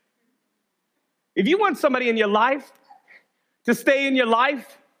 If you want somebody in your life to stay in your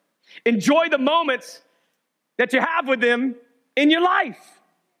life, enjoy the moments that you have with them in your life.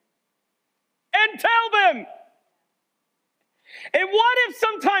 And tell them. And what if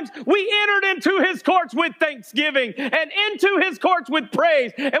sometimes we entered into his courts with thanksgiving and into his courts with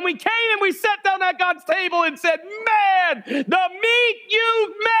praise, and we came and we sat down at God's table and said, man, the meat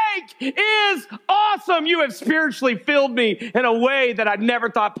you make is awesome. You have spiritually filled me in a way that I never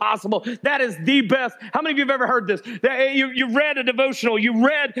thought possible. That is the best. How many of you have ever heard this? You read a devotional, you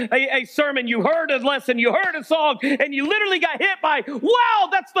read a sermon, you heard a lesson, you heard a song, and you literally got hit by, wow,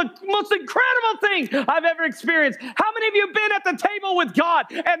 that's the most incredible thing I've ever experienced. How many of you have been at the table with God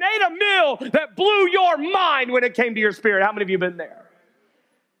and ate a meal that blew your mind when it came to your spirit? How many of you have been there?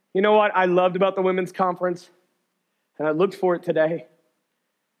 You know what I loved about the women's conference? and I looked for it today,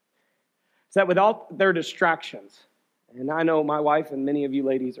 is that without their distractions, and I know my wife and many of you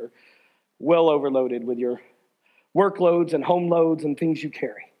ladies are well overloaded with your workloads and home loads and things you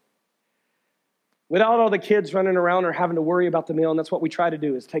carry. Without all the kids running around or having to worry about the meal, and that's what we try to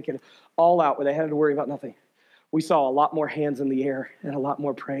do, is take it all out where they had to worry about nothing. We saw a lot more hands in the air and a lot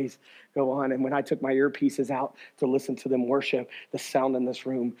more praise go on. And when I took my earpieces out to listen to them worship, the sound in this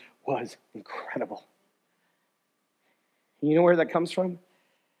room was incredible. You know where that comes from?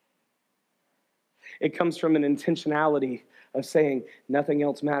 It comes from an intentionality of saying nothing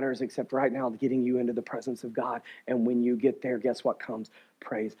else matters except right now getting you into the presence of God. And when you get there, guess what comes?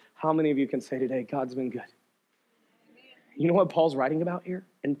 Praise. How many of you can say today, God's been good? You know what Paul's writing about here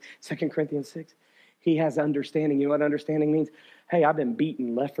in 2 Corinthians 6? He has understanding. You know what understanding means? Hey, I've been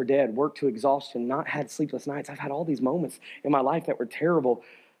beaten, left for dead, worked to exhaustion, not had sleepless nights. I've had all these moments in my life that were terrible.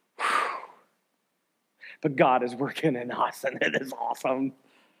 But God is working in us, and it is awesome.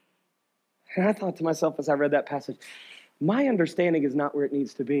 And I thought to myself as I read that passage, my understanding is not where it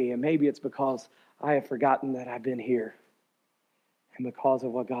needs to be. And maybe it's because I have forgotten that I've been here. And because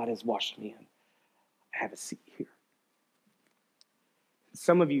of what God has washed me in, I have a seat here.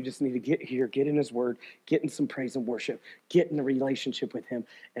 Some of you just need to get here, get in his word, get in some praise and worship, get in a relationship with him,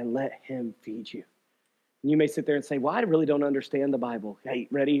 and let him feed you. And you may sit there and say, well, I really don't understand the Bible. Hey,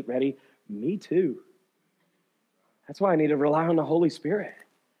 ready? Me too. That's why I need to rely on the Holy Spirit.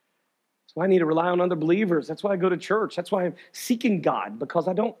 That's why I need to rely on other believers. That's why I go to church. That's why I'm seeking God, because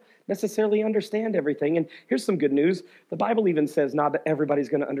I don't necessarily understand everything. And here's some good news. The Bible even says not that everybody's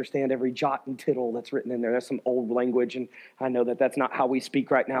going to understand every jot and tittle that's written in there. There's some old language, and I know that that's not how we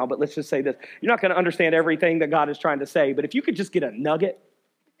speak right now, but let's just say this. You're not going to understand everything that God is trying to say, but if you could just get a nugget,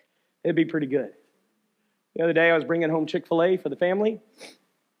 it'd be pretty good. The other day, I was bringing home Chick-fil-A for the family,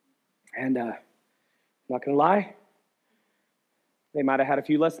 and I'm not going to lie, they might have had a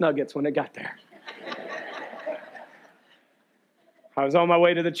few less nuggets when it got there. I was on my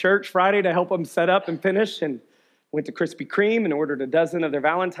way to the church Friday to help them set up and finish, and went to Krispy Kreme and ordered a dozen of their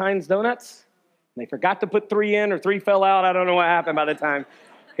Valentine's donuts. And they forgot to put 3 in, or 3 fell out. I don't know what happened by the time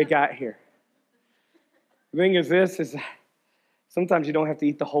it got here. The thing is this, sometimes you don't have to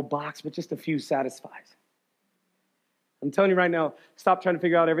eat the whole box, but just a few satisfies. I'm telling you right now, stop trying to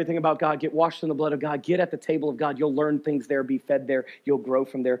figure out everything about God. Get washed in the blood of God. Get at the table of God. You'll learn things there, be fed there. You'll grow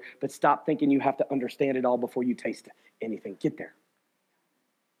from there. But stop thinking you have to understand it all before you taste anything. Get there.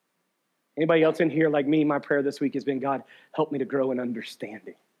 Anybody else in here like me? My prayer this week has been, God, help me to grow in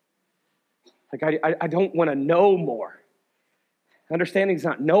understanding. Like I don't want to know more. Understanding is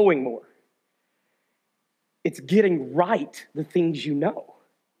not knowing more. It's getting right the things you know.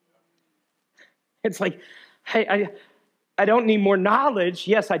 It's like, hey, I don't need more knowledge.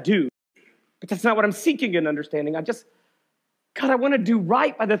 Yes, I do. But that's not what I'm seeking in understanding. I want to do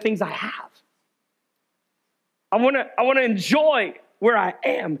right by the things I have. I want to enjoy where I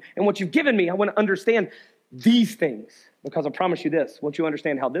am and what you've given me. I want to understand these things, because I promise you this, once you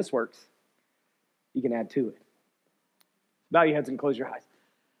understand how this works, you can add to it. Bow your heads and close your eyes.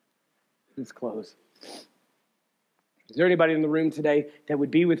 Let's close. Is there anybody in the room today that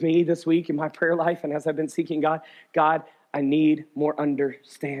would be with me this week in my prayer life and as I've been seeking God? God, I need more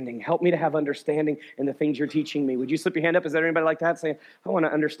understanding. Help me to have understanding in the things you're teaching me. Would you slip your hand up? Is there anybody like that saying, I want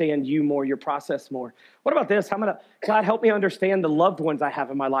to understand you more, your process more? What about this? God, help me understand the loved ones I have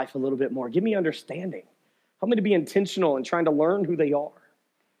in my life a little bit more. Give me understanding. Help me to be intentional in trying to learn who they are.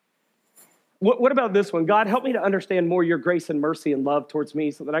 What about this one? God, help me to understand more your grace and mercy and love towards me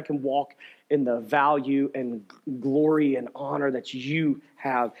so that I can walk in the value and glory and honor that you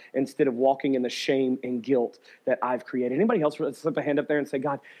have instead of walking in the shame and guilt that I've created. Anybody else slip a hand up there and say,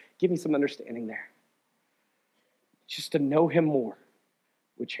 God, give me some understanding there. Just to know him more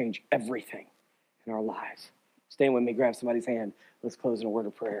would change everything in our lives. Stand with me, grab somebody's hand. Let's close in a word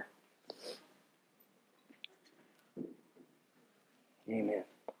of prayer. Amen.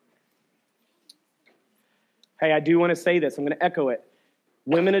 Hey, I do want to say this. I'm going to echo it.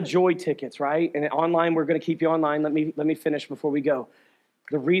 Women of Joy tickets, right? And online, we're going to keep you online. Let me finish before we go.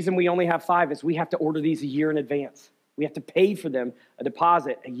 The reason we only have 5 is we have to order these a year in advance. We have to pay for them, a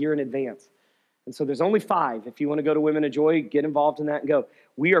deposit, a year in advance. And so there's only 5. If you want to go to Women of Joy, get involved in that and go.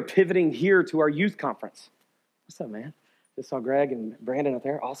 We are pivoting here to our youth conference. What's up, man? Just saw Greg and Brandon up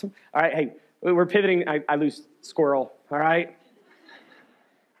there. Awesome. All right, hey, we're pivoting. I lose squirrel, all right?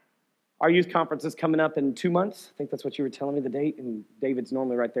 Our youth conference is coming up in 2 months. I think that's what you were telling me, the date. And David's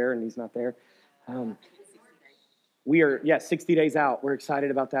normally right there, and he's not there. We are, 60 days out. We're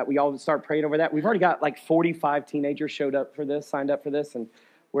excited about that. We all start praying over that. We've already got like 45 teenagers signed up for this, and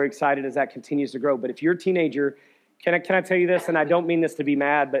we're excited as that continues to grow. But if you're a teenager, Can I tell you this? And I don't mean this to be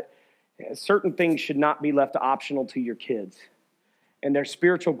mad, but certain things should not be left optional to your kids. And their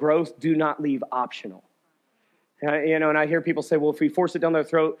spiritual growth, do not leave optional. And I hear people say, well, if we force it down their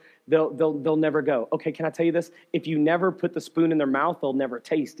throat, they'll never go. Okay, can I tell you this? If you never put the spoon in their mouth, they'll never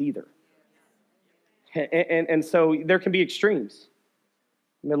taste either. And so there can be extremes.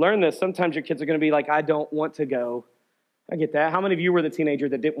 And to learn this, sometimes your kids are going to be like, I don't want to go. I get that. How many of you were the teenager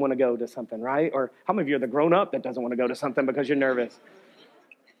that didn't want to go to something, right? Or how many of you are the grown-up that doesn't want to go to something because you're nervous?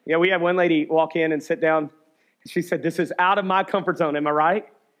 Yeah, we had one lady walk in and sit down. And she said, this is out of my comfort zone. Am I right?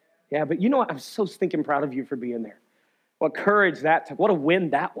 Yeah, but you know what? I'm so stinking proud of you for being there. What courage that took. What a win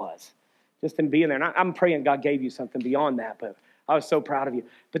that was, just in being there. And I'm praying God gave you something beyond that, but I was so proud of you.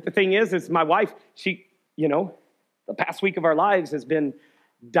 But the thing is my wife, she, the past week of our lives has been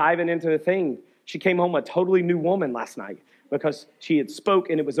diving into the thing. She came home a totally new woman last night because she had spoke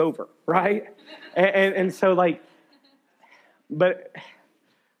and it was over, right? And so but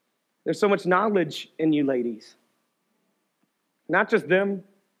there's so much knowledge in you ladies. Not just them,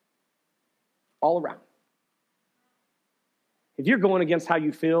 all around. If you're going against how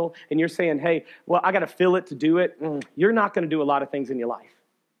you feel and you're saying, hey, well, I got to feel it to do it, you're not going to do a lot of things in your life.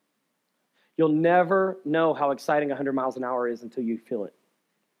 You'll never know how exciting 100 miles an hour is until you feel it.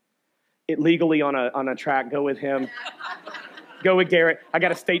 It legally on a track, go with him. Go with Garrett. I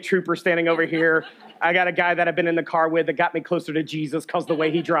got a state trooper standing over here. I got a guy that I've been in the car with that got me closer to Jesus because the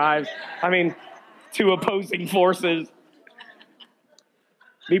way he drives. I mean, two opposing forces.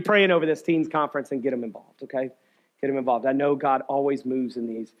 Be praying over this teens conference and get them involved, okay? Get them involved. I know God always moves in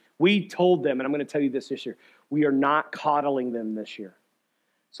these. We told them, and I'm going to tell you this year, we are not coddling them this year.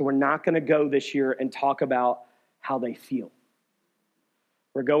 So we're not going to go this year and talk about how they feel.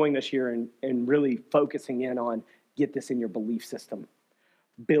 We're going this year and really focusing in on get this in your belief system.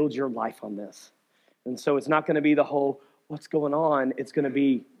 Build your life on this. And so it's not going to be the whole, what's going on? It's going to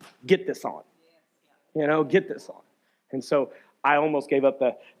be, get this on. Get this on. And so I almost gave up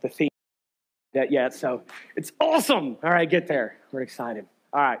the theme that yet. So it's awesome. All right, get there. We're excited.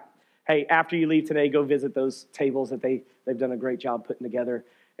 All right. Hey, after you leave today, go visit those tables that they've done a great job putting together.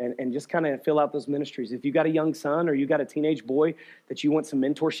 And just kind of fill out those ministries. If you got a young son or you got a teenage boy that you want some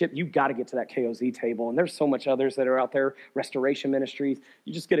mentorship, you got to get to that KOZ table. And there's so much others that are out there, restoration ministries.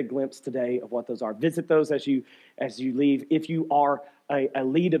 You just get a glimpse today of what those are. Visit those as you leave. If you are a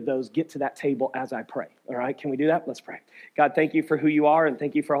lead of those, get to that table as I pray. All right, can we do that? Let's pray. God, thank you for who you are and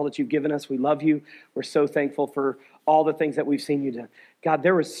thank you for all that you've given us. We love you. We're so thankful for all the things that we've seen you do. God,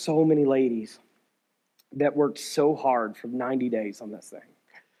 there were so many ladies that worked so hard for 90 days on this thing.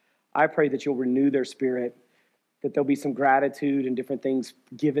 I pray that you'll renew their spirit, that there'll be some gratitude and different things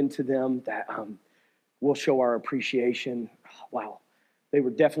given to them that will show our appreciation. Wow, they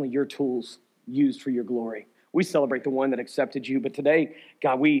were definitely your tools used for your glory. We celebrate the one that accepted you, but today,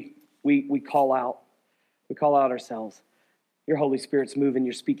 God, we call out. We call out ourselves. Your Holy Spirit's moving,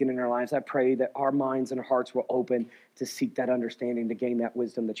 you're speaking in our lives. I pray that our minds and our hearts will open to seek that understanding, to gain that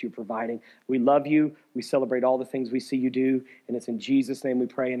wisdom that you're providing. We love you. We celebrate all the things we see you do. And it's in Jesus' name we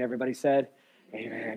pray. And everybody said, amen.